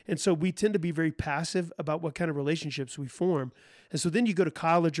you, and so we tend to be very passive about what kind of relationships we form. And so then you go to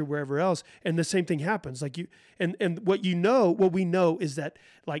college or wherever else, and the same thing happens. Like what we know is that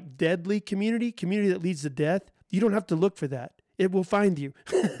like deadly community that leads to death, you don't have to look for that. It will find you.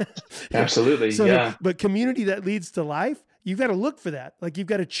 Absolutely. So, yeah. But community that leads to life, you've got to look for that. Like you've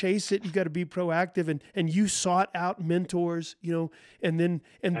got to chase it. You've got to be proactive, and you sought out mentors, and then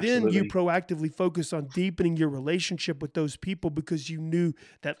you proactively focus on deepening your relationship with those people because you knew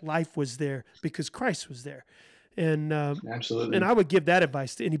that life was there because Christ was there. And absolutely. And I would give that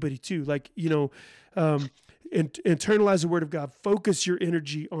advice to anybody too. Like, internalize the Word of God, focus your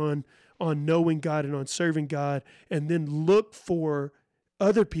energy on knowing God and on serving God, and then look for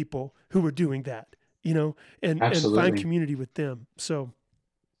other people who are doing that, and find community with them. So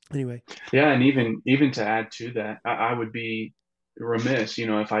anyway. Yeah. And even to add to that, I would be remiss,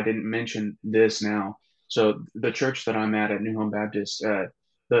 if I didn't mention this now. So the church that I'm at New Home Baptist,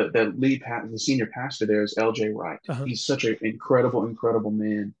 the senior pastor there is L.J. Wright. Uh-huh. He's such an incredible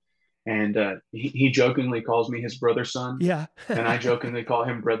man. And he jokingly calls me his brother son. Yeah. And I jokingly call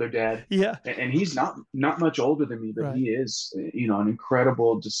him brother dad. Yeah. And he's not much older than me, but right. he is, an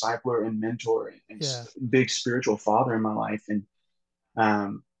incredible discipler and mentor and big spiritual father in my life. And,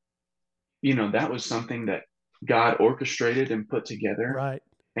 that was something that God orchestrated and put together. Right.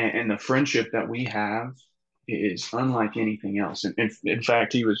 And the friendship that we have is unlike anything else. And in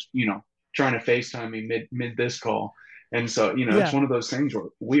fact, he was, trying to FaceTime me mid this call. And so, it's one of those things where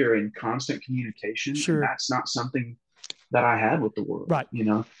we are in constant communication. Sure. And that's not something that I had with the world, right.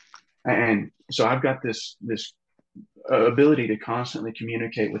 And so I've got this ability to constantly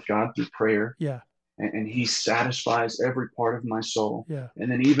communicate with God through prayer. Yeah. And he satisfies every part of my soul. Yeah. And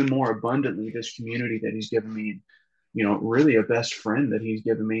then even more abundantly, this community that he's given me, really a best friend that he's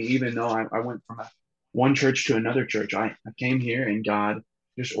given me, even though I went from one church to another church, I came here and God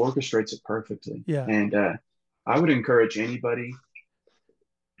just orchestrates it perfectly. Yeah. And, I would encourage anybody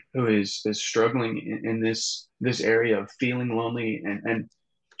who is struggling in this area of feeling lonely and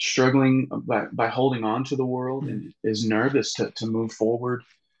struggling by holding on to the world and is nervous to move forward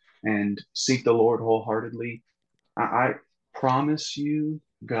and seek the Lord wholeheartedly. I promise you,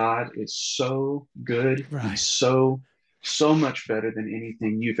 God is so good. Right. He's so much better than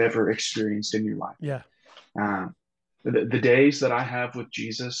anything you've ever experienced in your life. Yeah. The days that I have with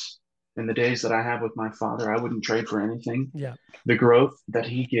Jesus and the days that I have with my Father, I wouldn't trade for anything. Yeah. The growth that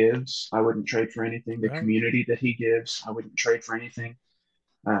he gives, I wouldn't trade for anything. The right. community that he gives, I wouldn't trade for anything.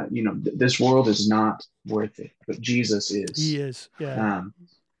 This world is not worth it, but Jesus is. He is. Yeah.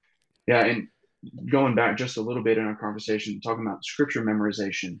 And going back just a little bit in our conversation, talking about scripture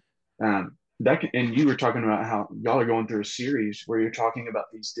memorization, and you were talking about how y'all are going through a series where you're talking about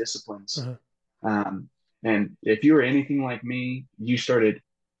these disciplines. Uh-huh. And if you were anything like me, you started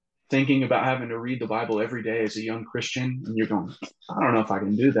thinking about having to read the Bible every day as a young Christian, and you're going, I don't know if I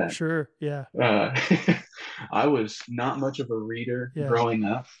can do that. Sure. Yeah. I was not much of a reader growing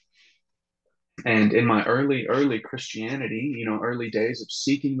up. And in my early Christianity, early days of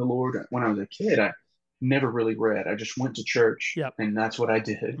seeking the Lord, when I was a kid, I never really read. I just went to church and that's what I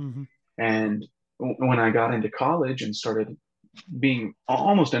did. Mm-hmm. And when I got into college and started being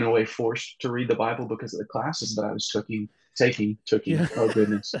almost in a way forced to read the Bible because of the classes that I was taking. Yeah. Oh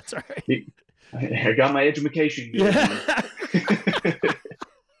goodness. That's all right. I got my education. Yeah.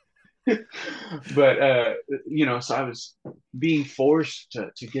 But, so I was being forced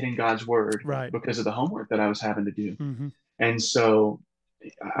to get in God's word right. because of the homework that I was having to do. Mm-hmm. And so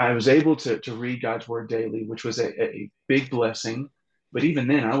I was able to read God's word daily, which was a big blessing. But even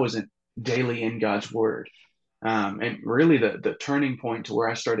then, I wasn't daily in God's word. And really, the turning point to where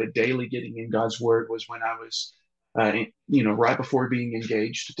I started daily getting in God's word was when I was, right before being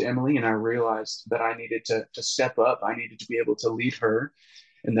engaged to Emily, and I realized that I needed to step up. I needed to be able to lead her,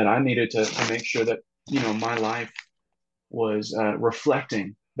 and that I needed to make sure that my life was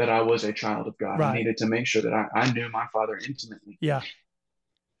reflecting that I was a child of God. I Right. needed to make sure that I knew my Father intimately. Yeah.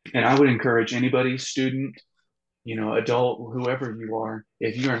 And I would encourage anybody, student, adult, whoever you are,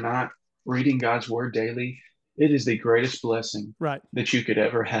 if you are not reading God's word daily, it is the greatest blessing Right. that you could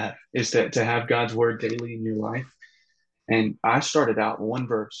ever have, is that to have God's word daily in your life. And I started out one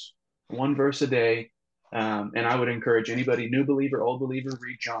verse a day. And I would encourage anybody, new believer, old believer,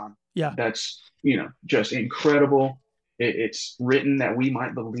 read John. Yeah. That's, just incredible. It's written that we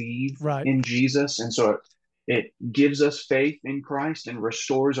might believe Right. in Jesus. And so it gives us faith in Christ and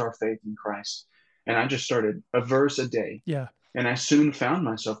restores our faith in Christ. And I just started a verse a day. Yeah. And I soon found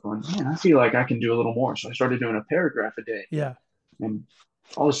myself going, man, I feel like I can do a little more. So I started doing a paragraph a day. Yeah. And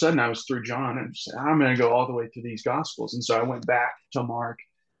all of a sudden I was through John and said, I'm going to go all the way through these gospels. And so I went back to Mark.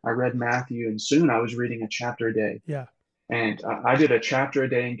 I read Matthew, and soon I was reading a chapter a day. Yeah. And I did a chapter a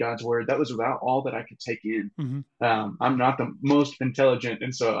day in God's word. That was about all that I could take in. Mm-hmm. I'm not the most intelligent.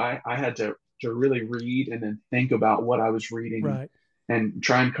 And so I had to really read and then think about what I was reading, Right. and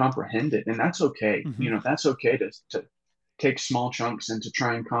try and comprehend it. And that's okay. Mm-hmm. That's okay to take small chunks and to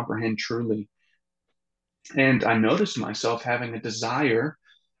try and comprehend truly. And I noticed myself having a desire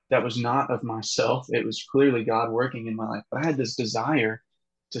that was not of myself. It was clearly God working in my life. But I had this desire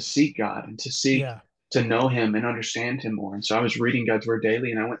to seek God and to seek to know him and understand him more. And so I was reading God's word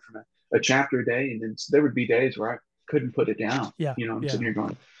daily, and I went from a chapter a day, and then there would be days where I couldn't put it down. Yeah. I'm sitting here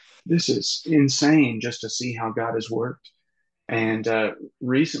going, this is insane just to see how God has worked. And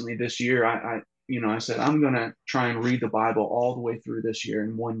recently this year, I said, I'm going to try and read the Bible all the way through this year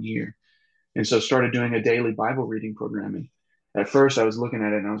in 1 year. And so started doing a daily Bible reading program. And at first I was looking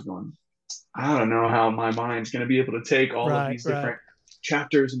at it and I was going, I don't know how my mind's going to be able to take all of these different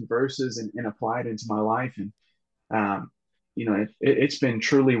chapters and verses and apply it into my life. And, it's been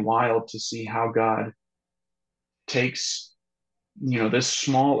truly wild to see how God takes, this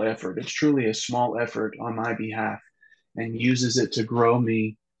small effort. It's truly a small effort on my behalf, and uses it to grow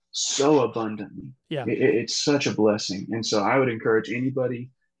me so abundantly. Yeah. It's such a blessing. And so I would encourage anybody,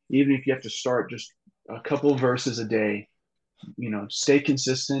 even if you have to start just a couple verses a day, stay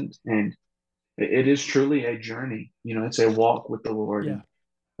consistent. And it is truly a journey. It's a walk with the Lord. Yeah.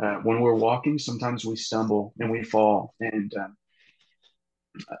 And when we're walking, sometimes we stumble and we fall. And,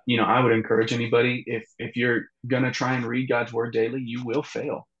 I would encourage anybody, if you're going to try and read God's word daily, you will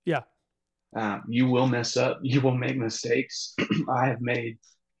fail. Yeah. You will mess up. You will make mistakes. I have made,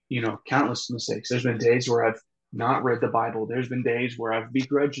 countless mistakes. There's been days where I've not read the Bible. There's been days where I've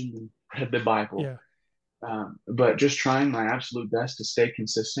begrudgingly read the Bible. Yeah. But just trying my absolute best to stay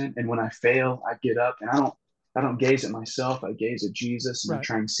consistent. And when I fail, I get up, and I don't gaze at myself. I gaze at Jesus, and I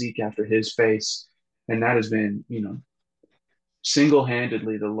try and seek after his face. And that has been,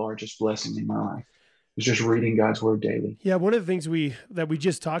 single-handedly the largest blessing in my life, is just reading God's word daily. Yeah. One of the things that we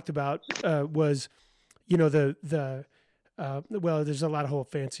just talked about was, well, there's a lot of whole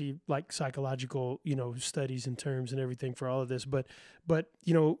fancy like psychological, studies and terms and everything for all of this, but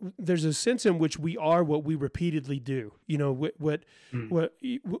there's a sense in which we are what we repeatedly do. What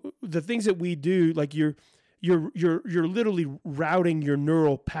the things that we do, like you're literally routing your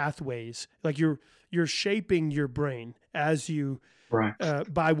neural pathways, like you're shaping your brain as you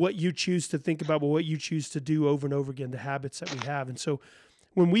by what you choose to think about, but what you choose to do over and over again, the habits that we have. And so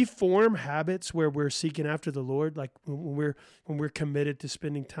when we form habits where we're seeking after the Lord, like when we're committed to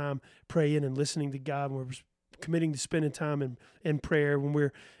spending time praying and listening to God, when we're committing to spending time in prayer, when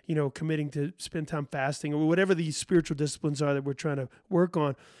we're, committing to spend time fasting, or whatever these spiritual disciplines are that we're trying to work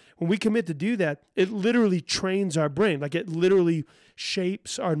on, when we commit to do that, it literally trains our brain. Like it literally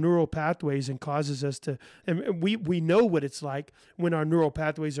shapes our neural pathways and causes us to, and we know what it's like when our neural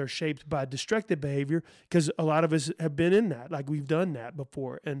pathways are shaped by destructive behavior, because a lot of us have been in that, like we've done that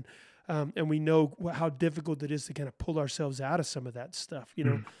before. And we know how difficult it is to kind of pull ourselves out of some of that stuff,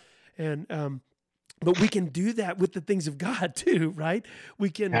 and, but we can do that with the things of God too, right?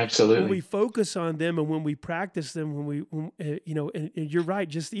 We can, absolutely, when we focus on them and when we practice them, and you're right,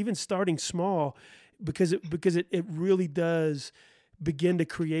 just even starting small, because it really does begin to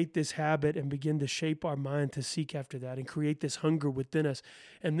create this habit and begin to shape our mind to seek after that and create this hunger within us.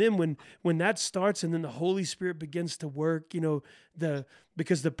 And then when that starts and then the Holy Spirit begins to work,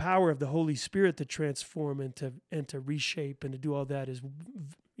 because the power of the Holy Spirit to transform and to reshape and to do all that is,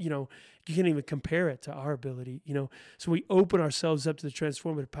 you can't even compare it to our ability, So we open ourselves up to the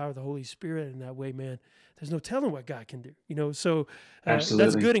transformative power of the Holy Spirit in that way, man. There's no telling what God can do, So that's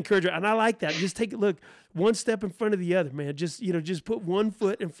good encouragement. And I like that. Just take a look, one step in front of the other, man. Just put one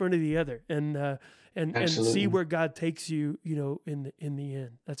foot in front of the other and see where God takes you, in the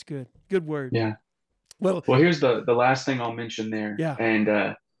end. That's good. Good word. Yeah. Well, here's the last thing I'll mention there. Yeah. And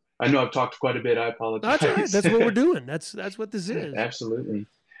I know I've talked quite a bit. I apologize. That's all right. That's what we're doing. That's what this is. Absolutely.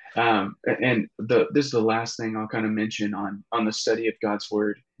 And this is the last thing I'll kind of mention on the study of God's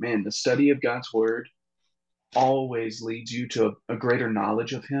word. Man, the study of God's word always leads you to a greater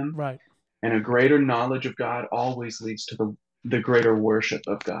knowledge of him. Right. And a greater knowledge of God always leads to the greater worship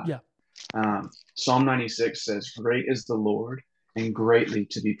of God. Yeah. Psalm 96 says, "Great is the Lord and greatly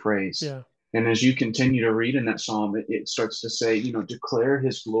to be praised." Yeah. And as you continue to read in that psalm, it starts to say, declare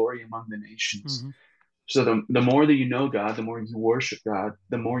his glory among the nations. Mm-hmm. So the more that you know God, the more you worship God,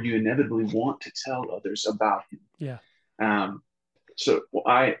 the more you inevitably want to tell others about him. Yeah. So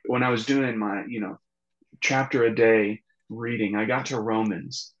when I was doing my, chapter a day reading, I got to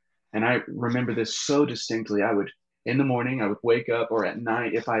Romans, and I remember this so distinctly. In the morning, I would wake up, or at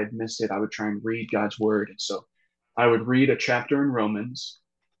night, if I had missed it, I would try and read God's word. And so I would read a chapter in Romans.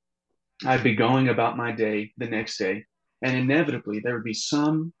 I'd be going about my day the next day, and inevitably there would be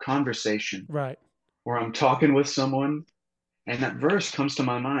some conversation, right, where I'm talking with someone, and that verse comes to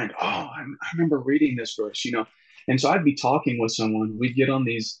my mind. Oh, I remember reading this verse, And so I'd be talking with someone. We'd get on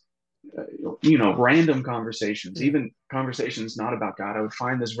these, random conversations, even conversations not about God. I would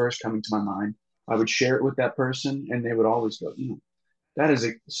find this verse coming to my mind. I would share it with that person, and they would always go, that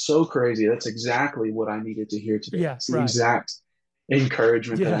is so crazy. That's exactly what I needed to hear today. Yeah, it's the exact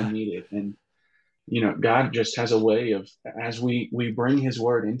encouragement that I needed. And, God just has a way of, as we bring his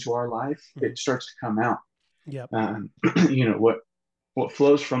word into our life, it starts to come out. Yep. What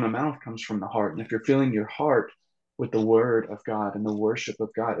flows from the mouth comes from the heart. And if you're filling your heart with the word of God and the worship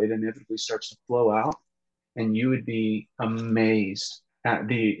of God, it inevitably starts to flow out, and you would be amazed at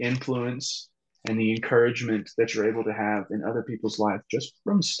the influence and the encouragement that you're able to have in other people's life just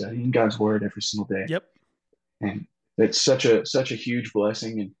from studying God's word every single day. Yep. And it's such a huge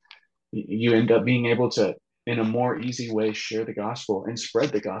blessing, and you end up being able to, in a more easy way, share the gospel and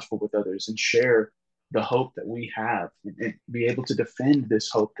spread the gospel with others and share the hope that we have and be able to defend this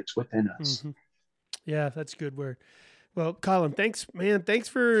hope that's within us. Mm-hmm. Yeah, that's a good word. Well, Collin, thanks, man. Thanks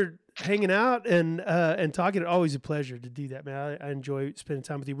for hanging out and talking. Always a pleasure to do that, man. I enjoy spending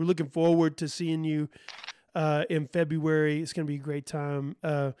time with you. We're looking forward to seeing you in February. It's going to be a great time.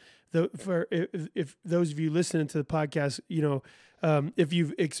 If those of you listening to the podcast, if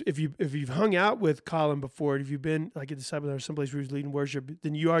you've hung out with Collin before, if you've been like a disciple or someplace where he's leading worship,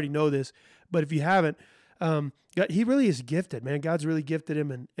 then you already know this. But if you haven't, he really is gifted, man. God's really gifted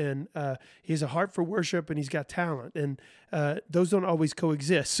him, and he has a heart for worship, and he's got talent, and those don't always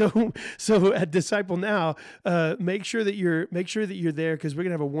coexist. So at Disciple Now, make sure that you're there, because we're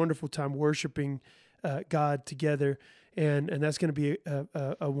gonna have a wonderful time worshiping God together. And that's going to be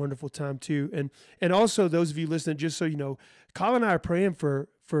a wonderful time too. And also, those of you listening, just so you know, Collin and I are praying for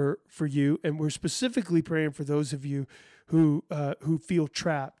you, and we're specifically praying for those of you who feel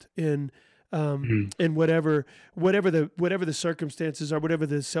trapped in whatever the circumstances are, whatever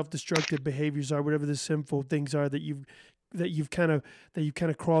the self-destructive behaviors are, whatever the sinful things are that you've kind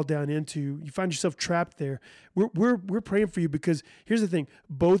of crawled down into. You find yourself trapped there. We're praying for you, because here's the thing: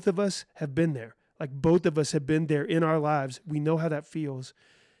 both of us have been there. Like, both of us have been there in our lives. We know how that feels.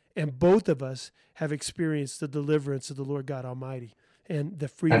 And both of us have experienced the deliverance of the Lord God Almighty and the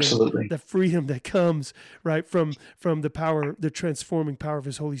freedom, Absolutely. the freedom that comes right from the power, the transforming power of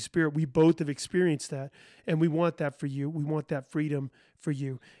his Holy Spirit. We both have experienced that, and we want that for you. We want that freedom for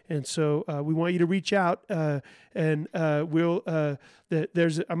you. And so we want you to reach out, and I'm going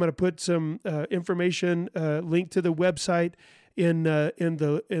to put some information, link to the website in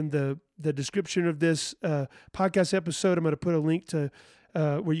the description of this podcast episode. I'm going to put a link to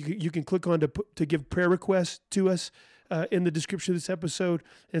where you can click on to give prayer requests to us in the description of this episode.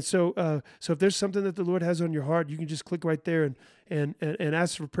 And so if there's something that the Lord has on your heart, you can just click right there and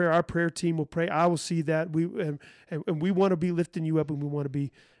ask for prayer. Our prayer team will pray. I will see that. And we want to be lifting you up, and we want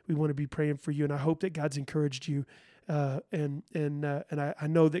to be praying for you. And I hope that God's encouraged you. And I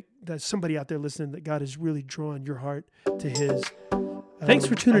know that somebody out there listening, that God is really drawing your heart to His. Thanks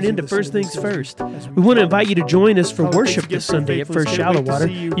for tuning in to First Things First. We want to invite you to join us for worship this Sunday at First Shallow Water.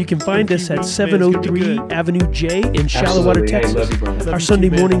 You can find us at 703 Avenue J in Shallow Water, Texas. Our Sunday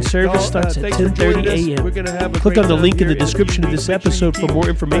morning service starts at 10:30 a.m. Click on the link in the description of this episode for more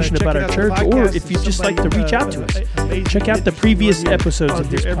information about our church, or if you'd just like to reach out to us. Check out the previous episodes of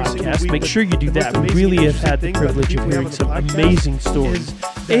this podcast. Make sure you do that. We really have had the privilege of hearing some amazing stories.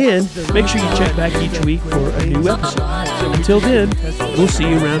 And make sure you check back each week for a new episode. Until then, we'll see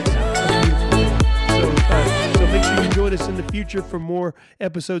you around town. So make sure you join us in the future for more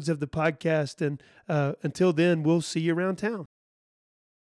episodes of the podcast. And until then, we'll see you around town.